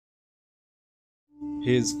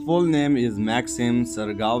His full name is Maxim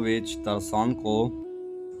Sergeyevich Tarasonko,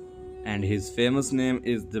 and his famous name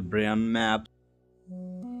is TheBrianMaps.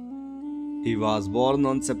 He was born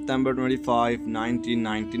on September 25,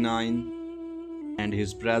 1999, and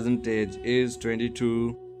his present age is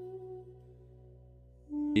 22.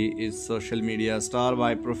 He is social media star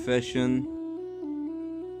by profession,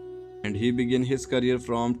 and he began his career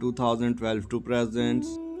from 2012 to present.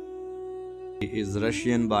 He is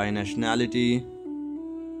Russian by nationality.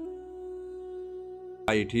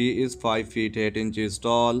 Height: he is 5 feet 8 inches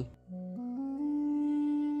tall,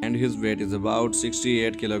 and his weight is about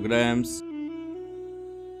 68 kilograms.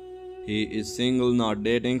 He is single, not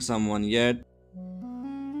dating someone yet.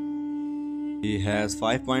 He has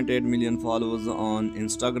 5.8 million followers on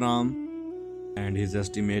Instagram, and his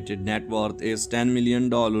estimated net worth is $10 million.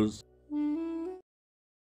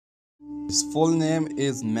 His full name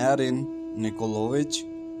is Marin Nikolaevich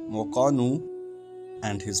Mokanu,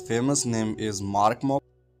 and his famous name is Marmok.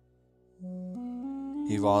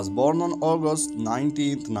 He was born on August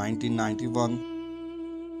 19, 1991,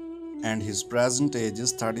 and his present age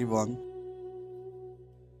is 31.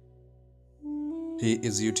 He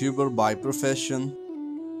is YouTuber by profession,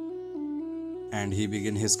 and he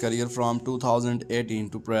began his career from 2018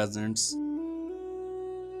 to present.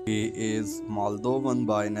 He is Moldovan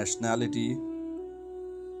by nationality.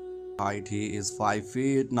 Height: he is 5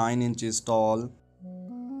 feet 9 inches tall,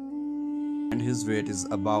 and his weight is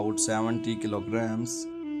about 70 kilograms.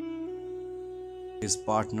 His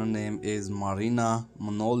partner name is Marina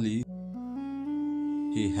Manoli.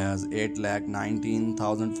 He has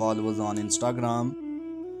 819,000 followers on Instagram,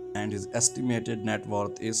 and his estimated net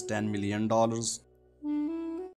worth is $10 million.